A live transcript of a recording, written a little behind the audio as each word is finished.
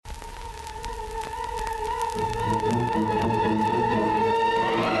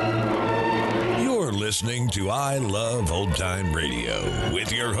listening to I Love Old Time Radio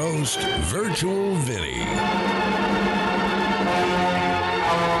with your host, Virtual Vinny.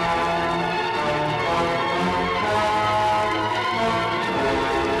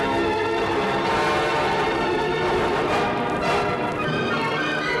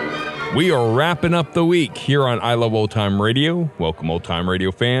 We are wrapping up the week here on I Love Old Time Radio. Welcome, Old Time Radio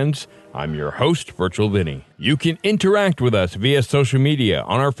fans. I'm your host, Virtual Vinny. You can interact with us via social media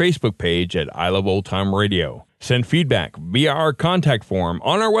on our Facebook page at I Love Old Time Radio. Send feedback via our contact form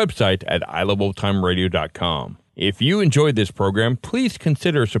on our website at iloveoldtimeradio.com. If you enjoyed this program, please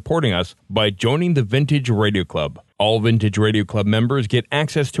consider supporting us by joining the Vintage Radio Club. All Vintage Radio Club members get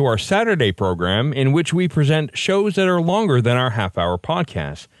access to our Saturday program, in which we present shows that are longer than our half-hour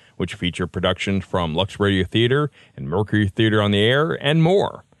podcasts, which feature productions from Lux Radio Theater and Mercury Theater on the Air, and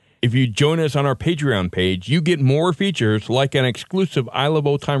more. If you join us on our Patreon page, you get more features like an exclusive I Love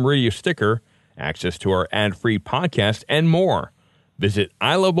Old Time Radio sticker, access to our ad-free podcast, and more. Visit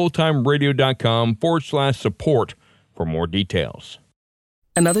iloveoldtimeradio.com/support for more details.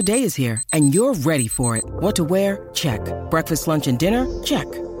 Another day is here, and you're ready for it. What to wear? Check. Breakfast, lunch, and dinner? Check.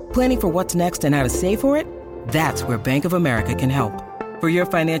 Planning for what's next and how to save for it? That's where Bank of America can help. For your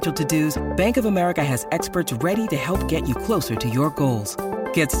financial to-dos, Bank of America has experts ready to help get you closer to your goals.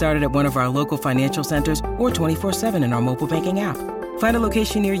 Get started at one of our local financial centers or 24/7 in our mobile banking app. Find a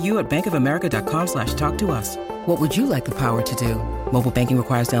location near you at bankofamerica.com/talktous. What would you like the power to do? Mobile banking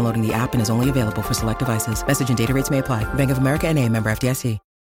requires downloading the app and is only available for select devices. Message and data rates may apply. Bank of America N.A., member FDIC.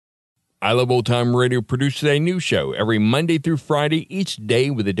 I Love Old Time Radio produces a new show every Monday through Friday, each day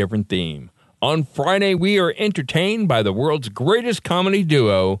with a different theme. On Friday, we are entertained by the world's greatest comedy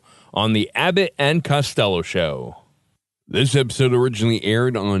duo on the Abbott and Costello Show. This episode originally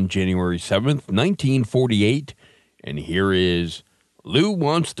aired on January 7th, 1948, and here is Lou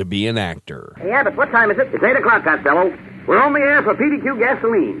Wants to Be an Actor. Hey, Abbott, what time is it? It's 8 o'clock, Costello. We're on the air for PDQ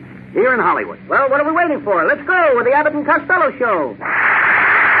Gasoline, here in Hollywood. Well, what are we waiting for? Let's go with the Abbott and Costello Show.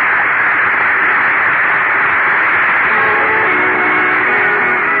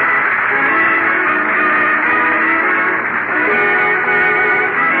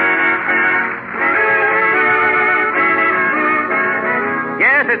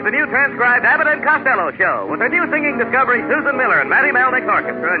 It's the new transcribed Abbott and Costello Show with the new singing discovery Susan Miller and Matty Melnick's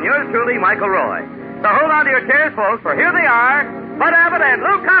orchestra and yours truly, Michael Roy. So hold on to your chairs, folks, for here they are, Bud Abbott and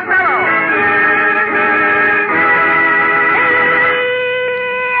Lou Costello.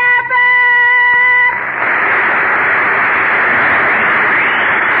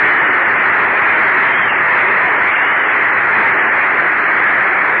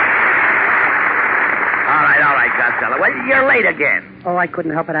 Well, you're late again. Oh, I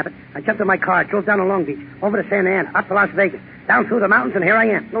couldn't help it, Abbott. I jumped in my car, drove down to Long Beach, over to Santa Ana, up to Las Vegas, down through the mountains, and here I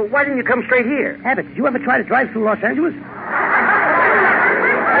am. Well, why didn't you come straight here? Abbott, did you ever try to drive through Los Angeles?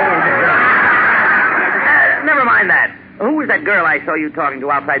 Never mind that. Who was that girl I saw you talking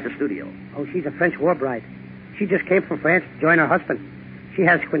to outside the studio? Oh, she's a French war bride. She just came from France to join her husband. She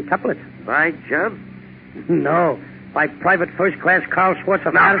has quintuplets. By Jove? No, by private first-class Carl Schwartz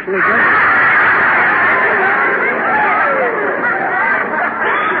of Madison, New Jersey.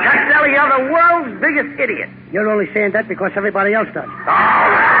 You're the world's biggest idiot. You're only saying that because everybody else does. Oh, what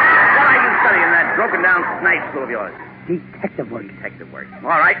are you studying that broken-down night school of yours? Detective work. Detective work. All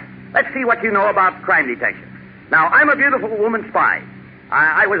right. Let's see what you know about crime detection. Now, I'm a beautiful woman spy.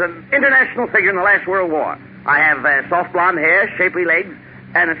 I was an international figure in the last World War. I have soft blonde hair, shapely legs,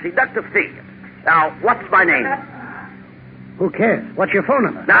 and a seductive figure. Now, what's my name? Who cares? What's your phone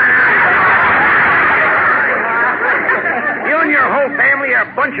number? No. You and your whole family are a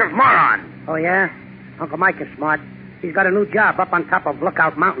bunch of morons. Oh, yeah? Uncle Mike is smart. He's got a new job up on top of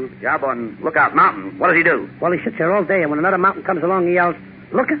Lookout Mountain. Job on Lookout Mountain? What does he do? Well, he sits there all day, and when another mountain comes along, he yells,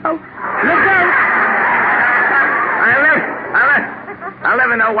 "Look out! Look out!" I'll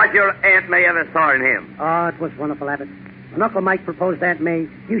never know what your Aunt May ever saw in him. Oh, it was wonderful, Abbott. When Uncle Mike proposed Aunt May,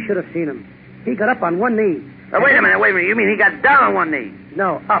 you should have seen him. He got up on one knee. Wait a minute. You mean he got down on one knee?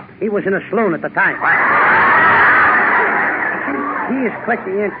 No, up. He was in a saloon at the time. What? He is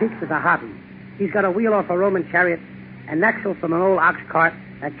collecting antiques as a hobby. He's got a wheel off a Roman chariot, an axle from an old ox cart,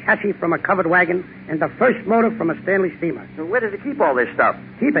 a chassis from a covered wagon, and the first motor from a Stanley steamer. So where does he keep all this stuff?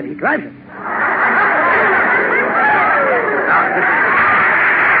 Keep it. He drives it.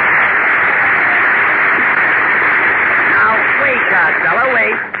 Now, wait, Costello,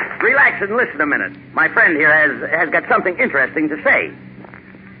 wait. Relax and listen a minute. My friend here has got something interesting to say.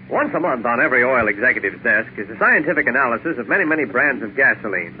 Once a month on every oil executive's desk is a scientific analysis of many, many brands of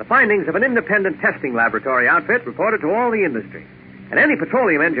gasoline. The findings of an independent testing laboratory outfit reported to all the industry. And any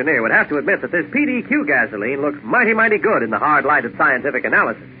petroleum engineer would have to admit that this PDQ gasoline looks mighty, mighty good in the hard light of scientific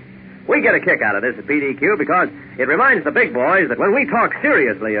analysis. We get a kick out of this at PDQ because it reminds the big boys that when we talk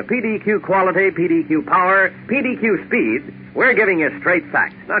seriously of PDQ quality, PDQ power, PDQ speed, we're giving you straight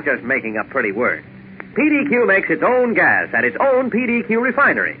facts, not just making up pretty words. PDQ makes its own gas at its own PDQ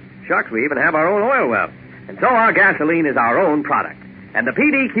refinery. Shucks, we even have our own oil well. And so our gasoline is our own product. And the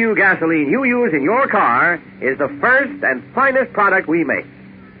PDQ gasoline you use in your car is the first and finest product we make.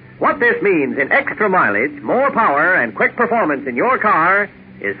 What this means in extra mileage, more power, and quick performance in your car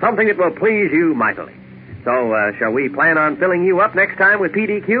is something that will please you mightily. So, shall we plan on filling you up next time with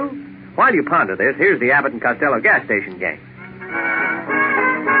PDQ? While you ponder this, here's the Abbott and Costello gas station game.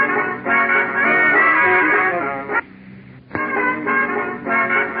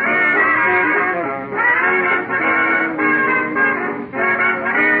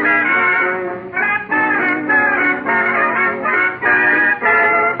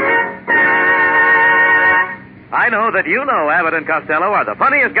 I know that you know Abbott and Costello are the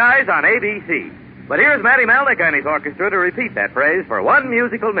funniest guys on ABC. But here's Matty Malnick and his orchestra to repeat that phrase for 1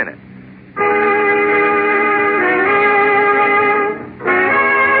 musical minute.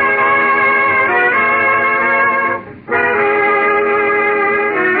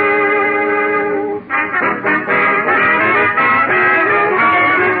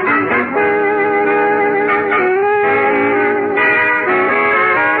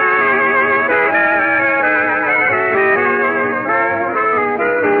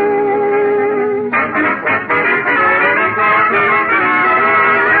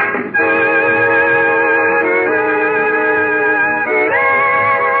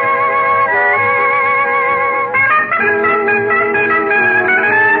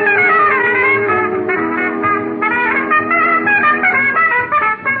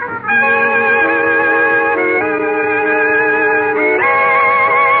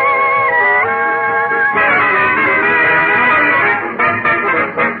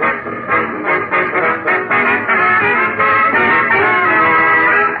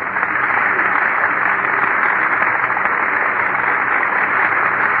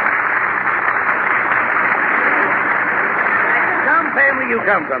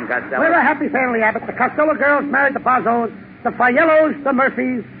 Come from, Costello? We're a happy family, Abbott. The Costello girls married the Bozzos, the Faiellos, the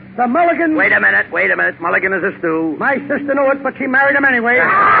Murphys, the Mulligans. Wait a minute. Mulligan is a stew. My sister knew it, but she married him anyway. Did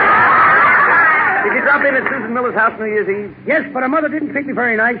you drop in at Susan Miller's house New Year's Eve? Yes, but her mother didn't treat me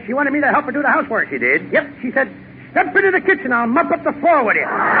very nice. She wanted me to help her do the housework. She did? Yep. She said, step into the kitchen. I'll mop up the floor with you.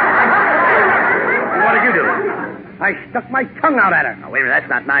 And what did you do? I stuck my tongue out at her. Now, wait a minute. That's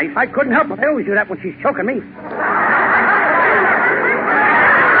not nice. I couldn't help it. I always do that when she's choking me.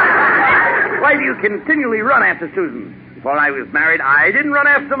 Why do you continually run after Susan? Before I was married, I didn't run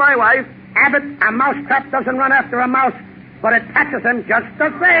after my wife. Abbott, a mousetrap doesn't run after a mouse, but it catches him just the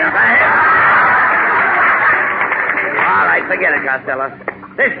same. All right, forget it, Costello.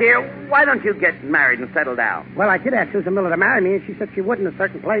 This year, why don't you get married and settle down? Well, I did ask Susan Miller to marry me, and she said she would in a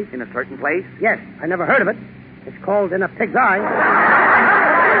certain place. In a certain place? Yes, I never heard of it. It's called In a Pig's Eye.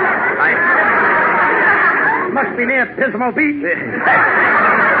 Must be near Pismo Beach.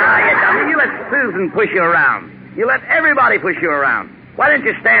 You let Susan push you around. You let everybody push you around. Why don't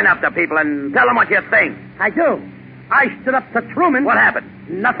you stand up to people and tell them what you think? I do. I stood up to Truman. What happened?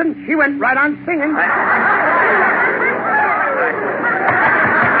 Nothing. She went right on singing.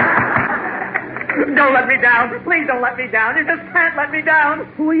 Don't let me down. Please don't let me down. You just can't let me down.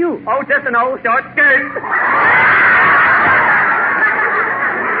 Who are you? Oh, just an old short skirt.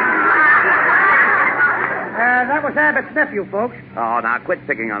 That was Abbott's nephew, folks. Oh, now quit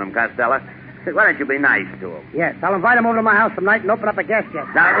picking on him, Costello. Why don't you be nice to him? Yes, I'll invite him over to my house tonight and open up a gas jet.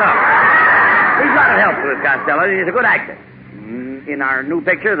 Now, look. He's got to help with us, Costello. He's a good actor. In our new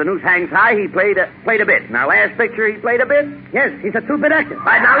picture, The Noose Hangs High, he played a bit. In our last picture, he played a bit. Yes, he's a two-bit actor. All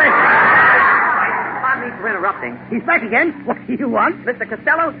right, now listen. Pardon me for interrupting. He's back again. What do you want? Mr.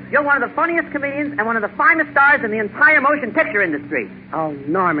 Costello, you're one of the funniest comedians and one of the finest stars in the entire motion picture industry. Oh,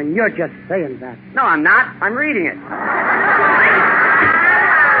 Norman, you're just saying that. No, I'm not. I'm reading it.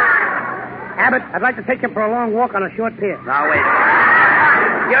 Abbott, I'd like to take him for a long walk on a short pier. Now, wait.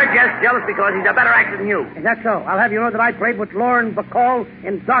 You're just jealous because he's a better actor than you. Is that so? I'll have you know that I played with Lauren Bacall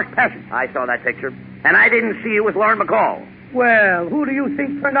in Dark Passage. I saw that picture. And I didn't see you with Lauren Bacall. Well, who do you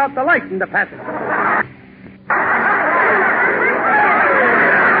think turned out the light in the passage?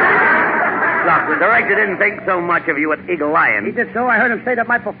 Look, the director didn't think so much of you at Eagle Lion. He did so. I heard him say that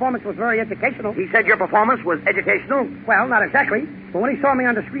my performance was very educational. He said your performance was educational? Well, not exactly. But when he saw me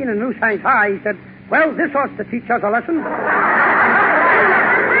on the screen in Noose Hangs High, he said, well, this ought to teach us a lesson.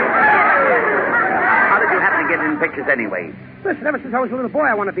 How did you happen to get in pictures actress anyway? Listen, ever since I was a little boy,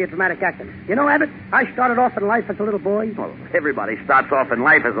 I want to be a dramatic actor. You know, Abbott, I started off in life as a little boy. Well, everybody starts off in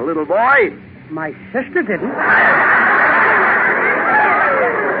life as a little boy. My sister didn't.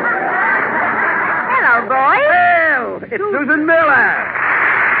 Hello, boy. Well, it's Susan Miller.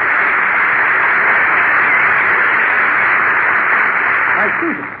 Hi,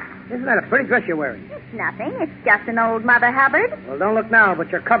 Susan. Isn't that a pretty dress you're wearing? It's nothing. It's just an old Mother Hubbard. Well, don't look now, but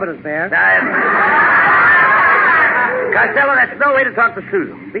your cupboard is bare. Costello, that's no way to talk to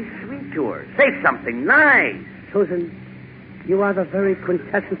Susan. Be sweet to her. Say something nice. Susan, you are the very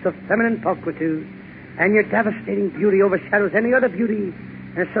quintessence of feminine pulchritude, and your devastating beauty overshadows any other beauty,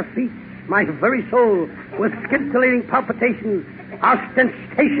 and surfeits my very soul with scintillating palpitations,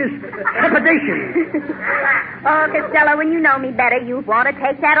 ostentatious trepidation. Oh, Costello, when you know me better, you want to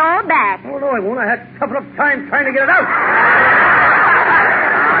take that all back. Oh, no, I won't. I had tough enough time trying to get it out.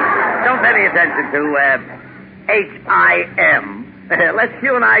 Don't pay any attention to H-I-M. Let's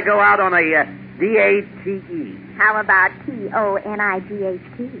you and I go out on a D-A-T-E. How about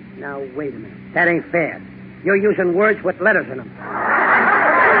T-O-N-I-G-H-T? Now, wait a minute. That ain't fair. You're using words with letters in them.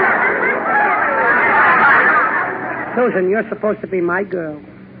 Susan, you're supposed to be my girl.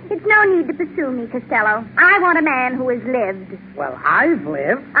 It's no need to pursue me, Costello. I want a man who has lived. Well, I've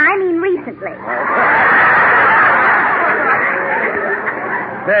lived. I mean recently.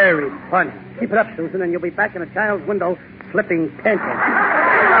 Very funny. Keep it up, Susan, and you'll be back in a child's window flipping pancakes.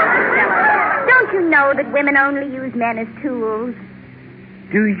 Don't you know that women only use men as tools?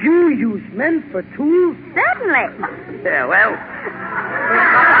 Do you use men for tools? Certainly. Yeah, well...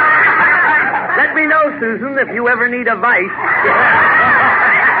 Let me know, Susan, if you ever need a vice.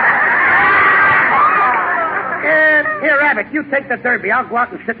 Here, Abbott, you take the derby. I'll go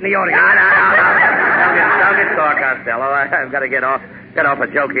out and sit in the audience. No. Don't get sore, Costello. I've got to get off a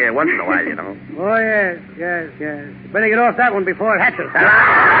joke here once in a while, you know. Oh, yes. Better get off that one before it hatches.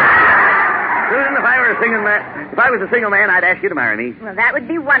 Susan, if I was a single man, I'd ask you to marry me. Well, that would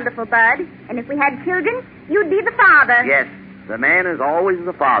be wonderful, Bud. And if we had children, you'd be the father. Yes, the man is always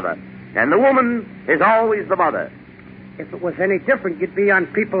the father, and the woman is always the mother. If it was any different, you'd be on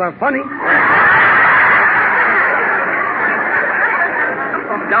People Are Funny.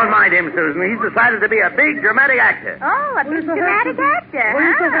 Don't mind him, Susan. He's decided to be a big dramatic actor. Oh, a big dramatic actor,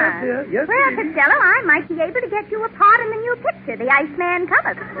 huh? Yes, well, Costello, I might be able to get you a part in the new picture, The Iceman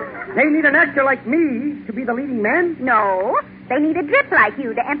Cometh. They need an actor like me to be the leading man? No, they need a drip like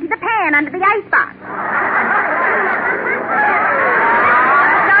you to empty the pan under the icebox.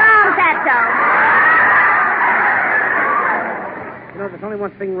 So long, Fatso. You know, there's only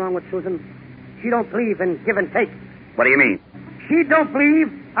one thing wrong with Susan. She don't believe in give and take. What do you mean? She don't believe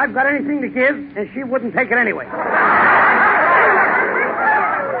I've got anything to give, and she wouldn't take it anyway.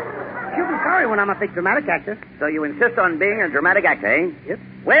 She'll be sorry when I'm a big dramatic actor. So you insist on being a dramatic actor, eh? Yep.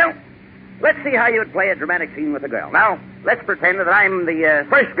 Well, let's see how you'd play a dramatic scene with a girl. Now, let's pretend that I'm the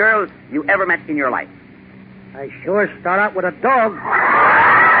first girl you ever met in your life. I sure start out with a dog.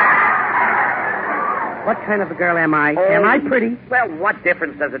 What kind of a girl am I? Am I pretty? Well, what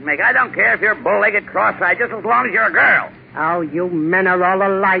difference does it make? I don't care if you're bull-legged, cross-eyed, just as long as you're a girl. Oh, you men are all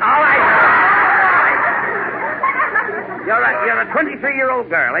alike. All right. You're a 23-year-old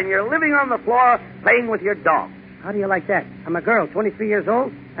girl, and you're living on the floor playing with your dog. How do you like that? I'm a girl, 23 years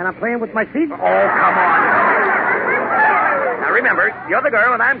old, and I'm playing with my feet? Oh, come on. Now, remember, you're the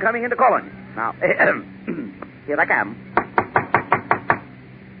girl, and I'm coming in to call on you. Now, here I come.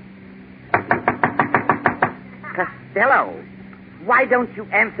 Costello, why don't you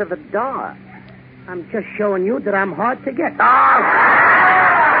answer the door? I'm just showing you that I'm hard to get. Oh!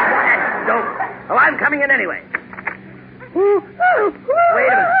 Don't. Well, I'm coming in anyway. Wait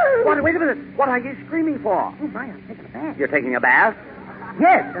a minute. What are you screaming for? Oh, my, I'm taking a bath. You're taking a bath?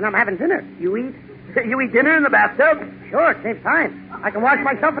 Yes, and I'm having dinner. You eat? You eat dinner in the bathtub? Sure, it saves time. I can wash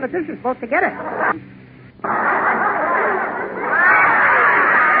myself and the dishes both together. I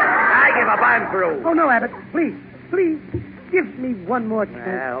give up. I'm through. Oh, no, Abbott. Please. Give me one more chance.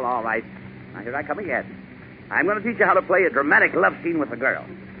 Well, all right. Now, here I come again. I'm going to teach you how to play a dramatic love scene with a girl.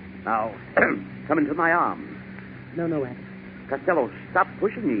 Now, come into my arms. No, Abbott. Costello, stop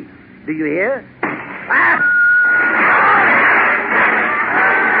pushing me. Do you hear? Ah!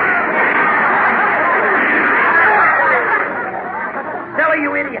 Costello,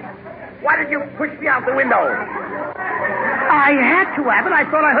 you idiot. Why did you push me out the window? I had to, Abbott. I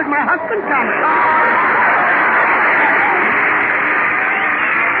thought I heard my husband coming.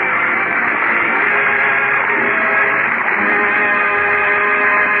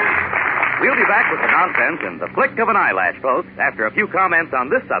 We'll be back with the nonsense in the flick of an eyelash, folks, after a few comments on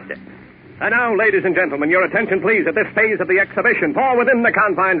this subject. And now, ladies and gentlemen, your attention, please, at this phase of the exhibition. For within the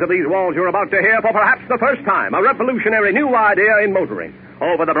confines of these walls, you're about to hear, for perhaps the first time, a revolutionary new idea in motoring.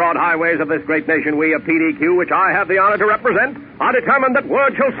 Over the broad highways of this great nation, we of PDQ, which I have the honor to represent, are determined that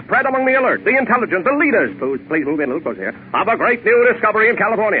word shall spread among the alert, the intelligent, the leaders, please move in a little closer here, of a great new discovery in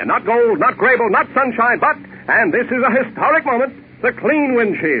California. Not gold, not Grable, not sunshine, but, and this is a historic moment, the clean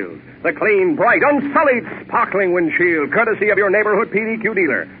windshield. The clean, bright, unsullied, sparkling windshield, courtesy of your neighborhood PDQ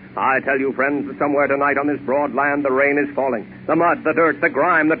dealer. I tell you, friends, that somewhere tonight on this broad land, the rain is falling. The mud, the dirt, the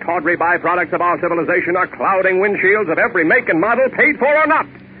grime, the tawdry byproducts of our civilization are clouding windshields of every make and model, paid for or not.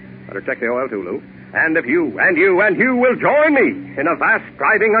 Better check the oil, too, Lou. And if you, and you, and you will join me in a vast,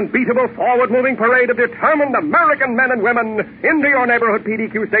 driving, unbeatable, forward-moving parade of determined American men and women into your neighborhood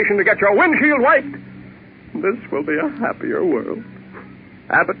PDQ station to get your windshield wiped, this will be a happier world.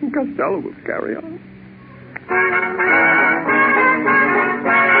 Abbott and Costello will carry on.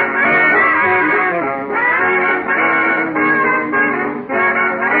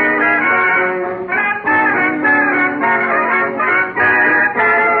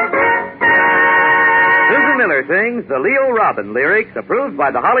 Susan Miller sings the Leo Robin lyrics approved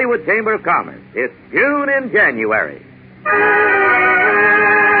by the Hollywood Chamber of Commerce. It's June in January.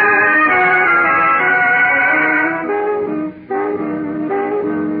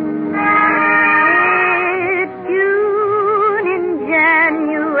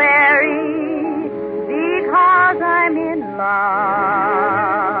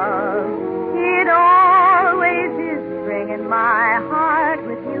 It always is spring in my heart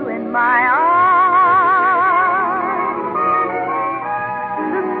with you in my arms.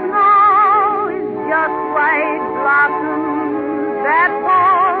 The snow is just white blossoms that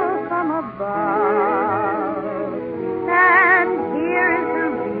fall from above. And here is the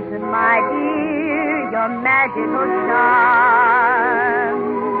reason, my dear, your magical charm.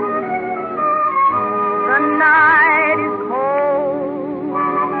 The night is cold,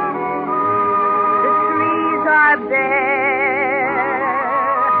 the trees are bare,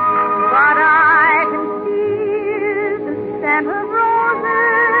 but I can feel the scent of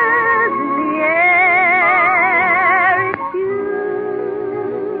roses in the air. It's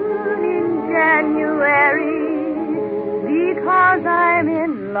June in January, because I'm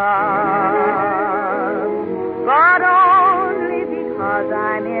in love, but only because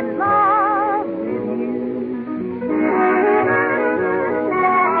I'm in love.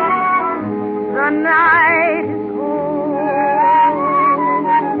 The night is cold,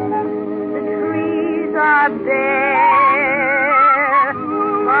 the trees are bare,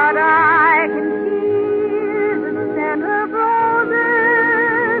 but I can feel the scent of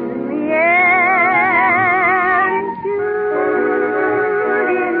roses in the air. It's June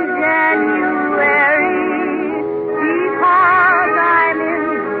in January, because I'm in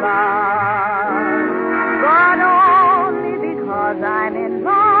love, but only because I'm in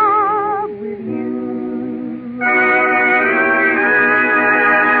love.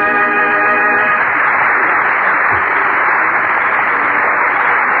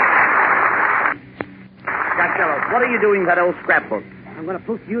 What are you doing with that old scrapbook? I'm going to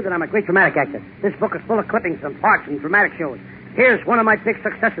prove to you that I'm a great dramatic actor. This book is full of clippings from parts and dramatic shows. Here's one of my big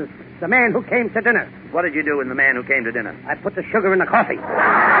successes, The Man Who Came to Dinner. What did you do in The Man Who Came to Dinner? I put the sugar in the coffee.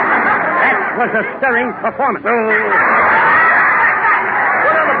 That was a stirring performance. What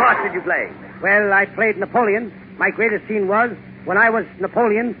other parts did you play? Well, I played Napoleon. My greatest scene was when I was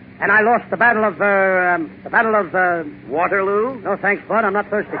Napoleon and I lost the battle of, Waterloo? No, thanks, Bud. I'm not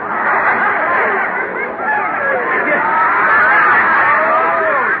thirsty.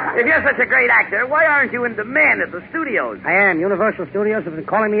 If you're such a great actor, why aren't you in demand at the studios? I am. Universal Studios have been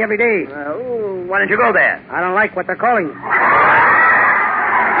calling me every day. Why don't you go there? I don't like what they're calling me. Now,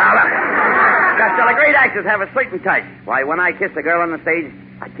 look, Costello, great actors have a certain touch. Why, when I kiss a girl on the stage,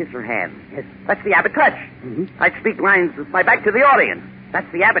 I kiss her hand. Yes. That's the Abbott touch. Mm-hmm. I speak lines with my back to the audience.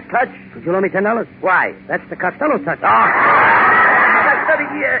 That's the Abbott touch. Would you loan me $10? Why? That's the Costello touch.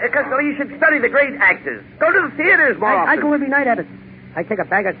 Costello, you should study the great actors. Go to the theaters more often. I go every night, Abbott. I take a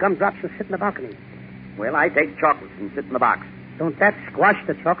bag of gumdrops and sit in the balcony. Well, I take chocolates and sit in the box. Don't that squash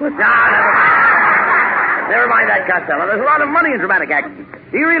the chocolate? Never mind that, Costello. There's a lot of money in dramatic acting.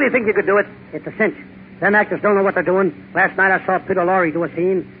 Do you really think you could do it? It's a cinch. Them actors don't know what they're doing. Last night I saw Peter Lorre do a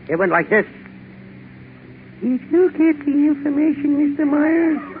scene. It went like this. Did you get the information, Mr.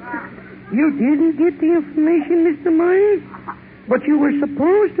 Myers? You didn't get the information, Mr. Myers? But you were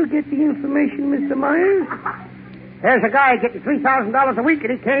supposed to get the information, Mr. Myers. There's a guy getting $3,000 a week,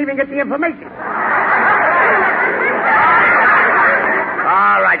 and he can't even get the information.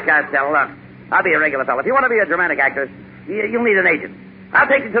 All right, Costello, look. I'll be a regular fellow. If you want to be a dramatic actor, you'll need an agent. I'll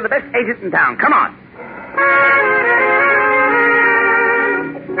take you to the best agent in town. Come on.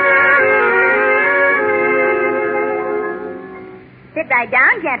 Sit right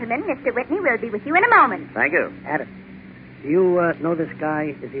down, gentlemen. Mr. Whitney will be with you in a moment. Thank you. Abbott, do you know this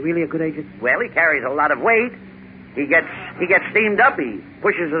guy? Is he really a good agent? Well, he carries a lot of weight. He gets steamed up. He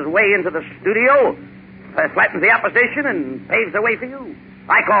pushes his way into the studio, flattens the opposition, and paves the way for you.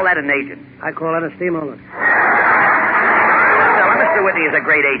 I call that an agent. I call that a steamroller. Well, Mr. Whitney is a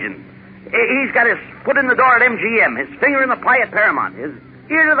great agent. He's got his foot in the door at MGM, his finger in the pie at Paramount, his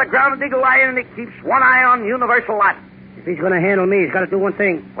ear to the ground at Eagle Eye, and he keeps one eye on Universal Lot. If he's going to handle me, he's got to do one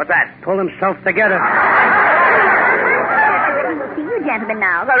thing. What's that? Pull himself together. We'll see you gentlemen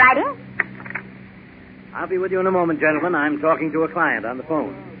now. Go right in. I'll be with you in a moment, gentlemen. I'm talking to a client on the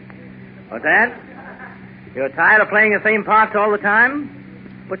phone. What's that? You're tired of playing the same parts all the time?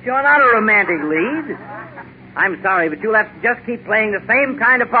 But you're not a romantic lead. I'm sorry, but you'll have to just keep playing the same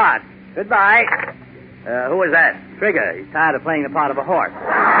kind of parts. Goodbye. Who was that? Trigger. He's tired of playing the part of a horse.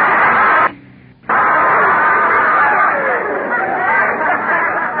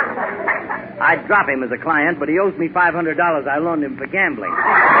 I'd drop him as a client, but he owes me $500 I loaned him for gambling.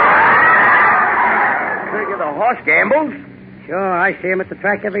 Trigger the horse gambles? Sure, I see him at the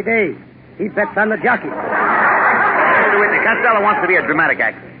track every day. He bets on the jockey. Mr. Whitney, Costello wants to be a dramatic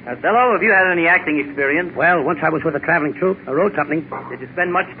actor. Costello, have you had any acting experience? Well, once I was with a traveling troupe, a road company. Did you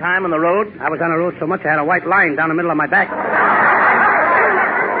spend much time on the road? I was on the road so much I had a white line down the middle of my back.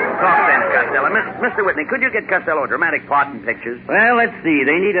 Talk sense, Costello. Mr. Whitney, could you get Costello a dramatic part in pictures? Well, let's see.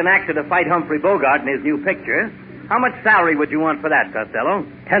 They need an actor to fight Humphrey Bogart in his new picture. How much salary would you want for that, Costello?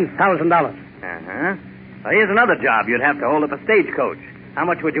 $10,000. Uh-huh. Well, here's another job. You'd have to hold up a stagecoach. How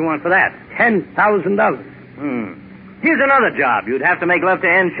much would you want for that? $10,000. Here's another job. You'd have to make love to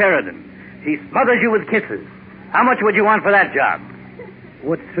Ann Sheridan. She smothers you with kisses. How much would you want for that job?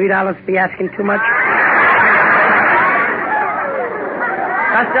 Would $3 be asking too much?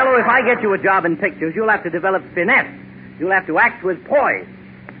 Costello, if I get you a job in pictures, you'll have to develop finesse. You'll have to act with poise.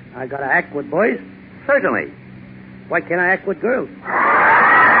 I gotta act with boys? Certainly. Why can't I act with girls?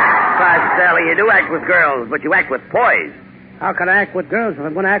 Costello, you do act with girls, but you act with poise. How can I act with girls if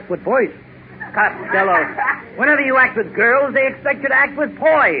I'm going to act with boys? Costello, whenever you act with girls, they expect you to act with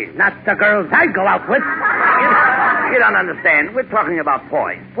poise. Not the girls I go out with. You don't understand. We're talking about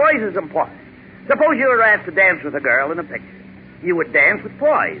poise. Poise is important. Suppose you were asked to dance with a girl in a picture. You would dance with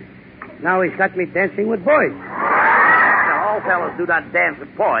poise. Now he's got me dancing with boys. Now, all fellows do not dance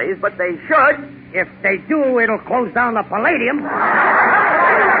with poise, but they should. If they do, it'll close down the Palladium.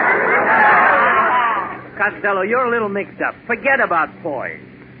 Costello, you're a little mixed up. Forget about poise.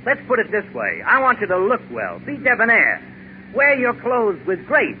 Let's put it this way. I want you to look well. Be debonair. Wear your clothes with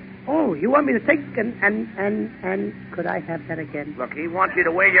grace. Oh, you want me to take and could I have that again? Look, he wants you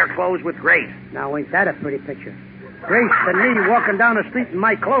to wear your clothes with grace. Now, ain't that a pretty picture? Grace and me walking down the street in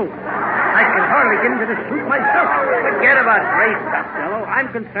my clothes. I can hardly get into the suit myself. Forget about grace, Costello.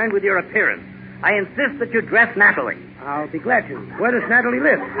 I'm concerned with your appearance. I insist that you dress nattily. I'll be glad to. Where does Natalie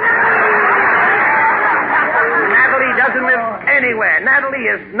live? Natalie doesn't live anywhere. Natalie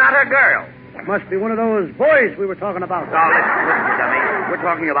is not a girl. Must be one of those boys we were talking about. Oh, listen, dummy. We're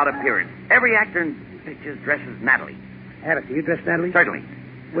talking about appearance. Every actor in pictures dresses Natalie. Abbott, do you dress Natalie? Certainly.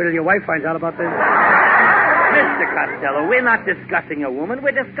 Wait till your wife finds out about this. Mr. Costello, we're not discussing a woman.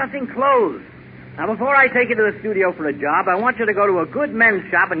 We're discussing clothes. Now, before I take you to the studio for a job, I want you to go to a good men's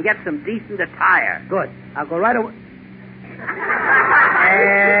shop and get some decent attire. Good. I'll go right away.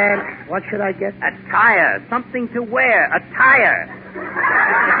 And what should I get? Attire. Something to wear. Attire.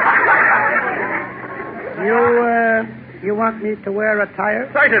 You want me to wear attire?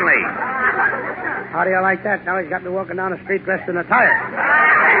 Certainly. How do you like that? Now he's got me walking down the street dressed in attire.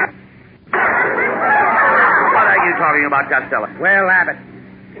 What are you talking about, Costello? Well, Abbott,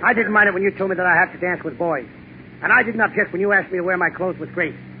 I didn't mind it when you told me that I have to dance with boys. And I didn't object when you asked me to wear my clothes with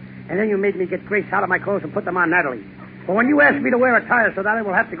Grace. And then you made me get Grace out of my clothes and put them on Natalie. But when you asked me to wear attire so that I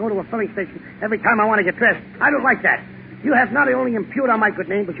will have to go to a filling station every time I want to get dressed, I don't like that. You have not only impugned on my good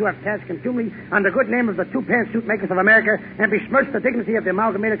name, but you have cast contumely on the good name of the two pantsuit makers of America and besmirched the dignity of the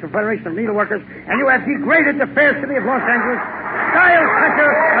Amalgamated Confederation of Needleworkers, and you have degraded the fair city of Los Angeles, style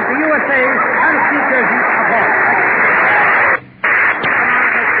center of the USA, and New Jersey of all.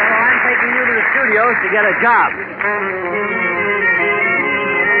 I'm taking you to the studios to get a job.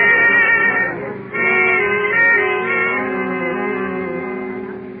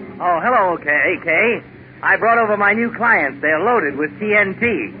 Oh, hello, Kay. I brought over my new clients. They're loaded with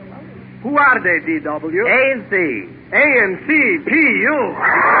TNT. Who are they, D.W.? A&C. A&C, P.U.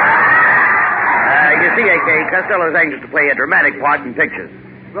 You see, A.K., Costello's anxious to play a dramatic part in pictures.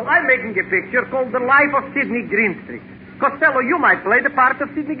 Well, I'm making a picture called The Life of Sidney Greenstreet. Costello, you might play the part of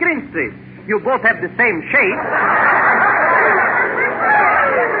Sidney Greenstreet. You both have the same shape.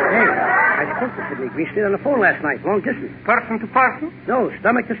 Hey, I spoke to Sidney Greenstreet on the phone last night, long distance. Person to person? No,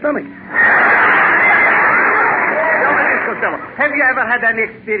 stomach to stomach. Costello, have you ever had any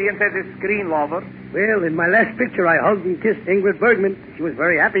experience as a screen lover? Well, in my last picture, I hugged and kissed Ingrid Bergman. She was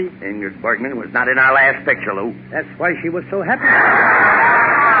very happy. Ingrid Bergman was not in our last picture, Lou. That's why she was so happy.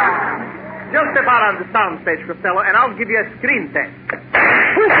 Just step out on the soundstage, Costello, and I'll give you a screen test.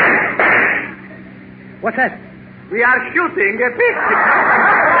 What's that? We are shooting a picture.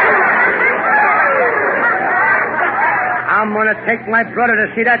 I'm going to take my brother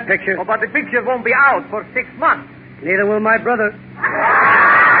to see that picture. Oh, but the picture won't be out for 6 months. Neither will my brother.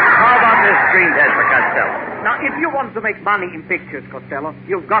 How about this screen test for Costello? Now, if you want to make money in pictures, Costello,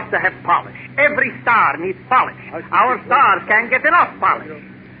 you've got to have polish. Every star needs polish. Our stars can't get enough polish.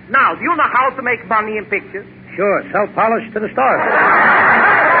 Now, do you know how to make money in pictures? Sure, sell polish to the stars.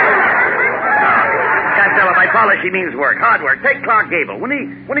 Costello, by polish he means work, hard work. Take Clark Gable. When he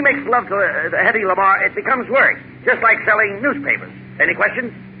makes love to Hedy Lamarr, it becomes work, just like selling newspapers. Any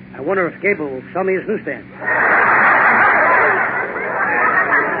questions? I wonder if Gable will sell me his newsstand.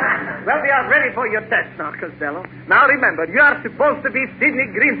 Well, we are ready for your test now, Costello. Now remember, you are supposed to be Sidney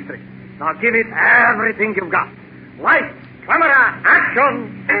Greenstreet. Now give it everything you've got. Lights, camera,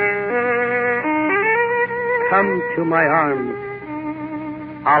 action! Come to my arms,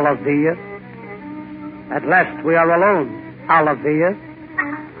 Olivia. At last we are alone, Olivia.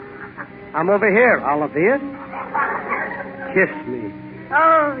 I'm over here, Olivia. Kiss me.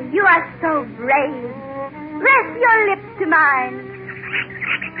 Oh, you are so brave. Press your lips to mine.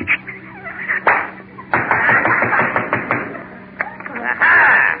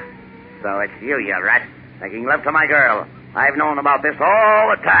 Aha! So it's you rat, making love to my girl. I've known about this all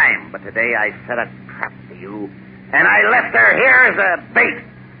the time, but today I set a trap for you, and I left her here as a bait,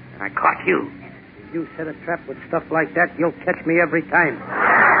 and I caught you. If you set a trap with stuff like that, you'll catch me every time.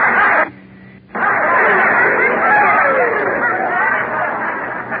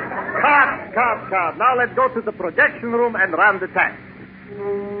 Cut. Now let's go to the projection room and run the test.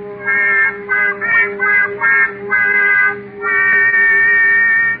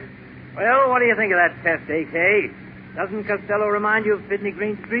 Well, what do you think of that test, A.K.? Doesn't Costello remind you of Sidney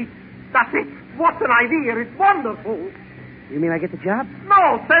Greenstreet? That's it. What an idea. It's wonderful. You mean I get the job?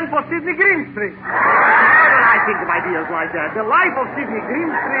 No, send for Sidney Greenstreet. Why don't I think of ideas like that? The Life of Sidney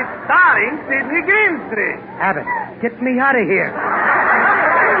Greenstreet starring Sidney Greenstreet. Abbott, get me out of here.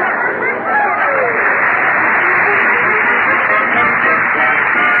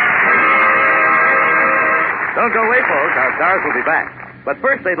 Don't go away, folks. Our stars will be back. But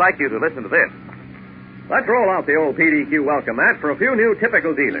first, they'd like you to listen to this. Let's roll out the old PDQ welcome mat for a few new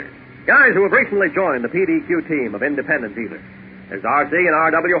typical dealers. Guys who have recently joined the PDQ team of independent dealers. There's R.C. and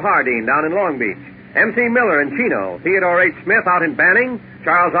R.W. Hardine down in Long Beach, M.C. Miller in Chino, Theodore H. Smith out in Banning,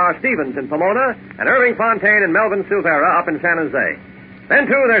 Charles R. Stevens in Pomona, and Irving Fontaine and Melvin Silvera up in San Jose. Then,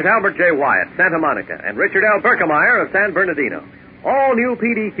 too, there's Albert J. Wyatt, Santa Monica, and Richard L. Berkemeyer of San Bernardino. All new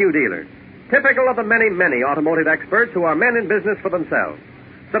PDQ dealers. Typical of the many, many automotive experts who are men in business for themselves.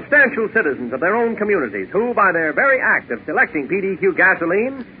 Substantial citizens of their own communities who, by their very act of selecting PDQ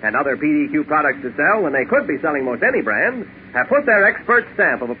gasoline and other PDQ products to sell when they could be selling most any brand, have put their expert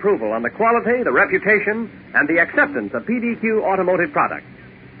stamp of approval on the quality, the reputation, and the acceptance of PDQ automotive products.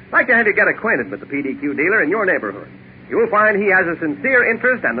 I'd like to have you get acquainted with the PDQ dealer in your neighborhood. You will find he has a sincere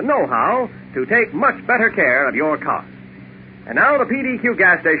interest and the know-how to take much better care of your car. And now the PDQ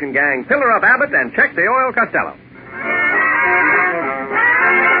gas station gang fill her up Abbott and check the oil Costello.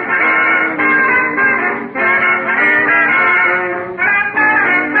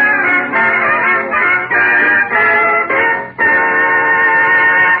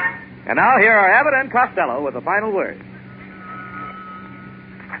 And now here are Abbott and Costello with the final word.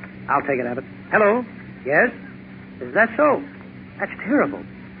 I'll take it, Abbott. Hello? Yes? Is that so? That's terrible.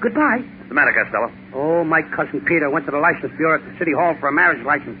 Goodbye. What's the matter, Costello? Oh, my cousin Peter went to the license bureau at the city hall for a marriage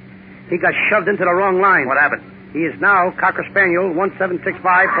license. He got shoved into the wrong line. What happened? He is now Cocker Spaniel 1765433. Oh,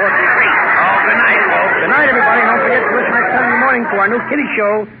 good night, folks. Good night, everybody. Don't forget to listen next Saturday morning to our new kiddie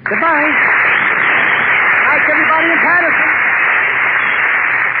show. Goodbye. Good night, everybody in Patterson.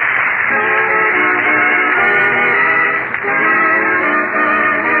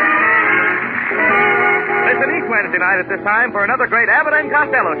 Wednesday night at this time for another great Abbott and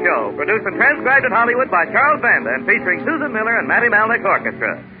Costello show, produced and transcribed in Hollywood by Charles Banda and featuring Susan Miller and Matty Malnick's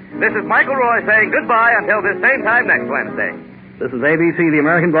orchestra. This is Michael Roy saying goodbye until this same time next Wednesday. This is ABC, the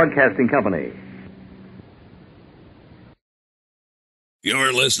American Broadcasting Company.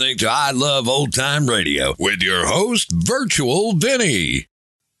 You're listening to I Love Old Time Radio with your host, Virtual Vinny.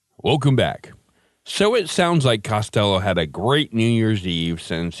 Welcome back. So it sounds like Costello had a great New Year's Eve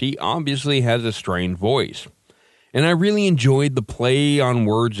since he obviously has a strained voice. And I really enjoyed the play on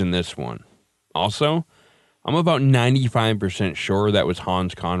words in this one. Also, I'm about 95% sure that was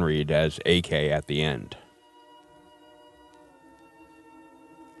Hans Conried as AK at the end.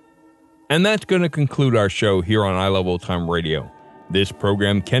 And that's going to conclude our show here on I Love Old Time Radio. This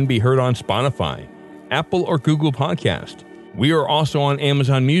program can be heard on Spotify, Apple or Google Podcast. We are also on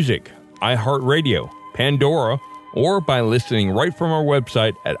Amazon Music, iHeartRadio, Pandora, or by listening right from our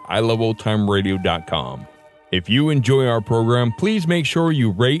website at iloveoldtimeradio.com. If you enjoy our program, please make sure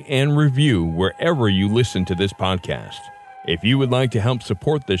you rate and review wherever you listen to this podcast. If you would like to help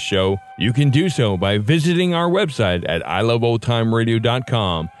support this show, you can do so by visiting our website at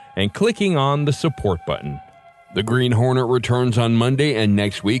iloveoldtimeradio.com and clicking on the support button. The Green Hornet returns on Monday, and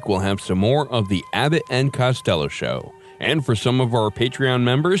next week we'll have some more of the Abbott and Costello show. And for some of our Patreon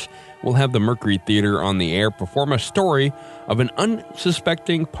members, we'll have the Mercury Theater on the air perform a story of an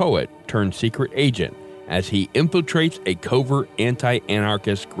unsuspecting poet turned secret agent as he infiltrates a covert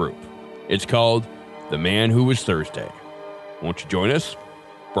anti-anarchist group. It's called The Man Who Was Thursday. Won't you join us?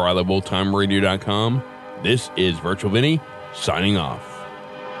 For iloveoldtimeradio.com, this is Virtual Vinny, signing off.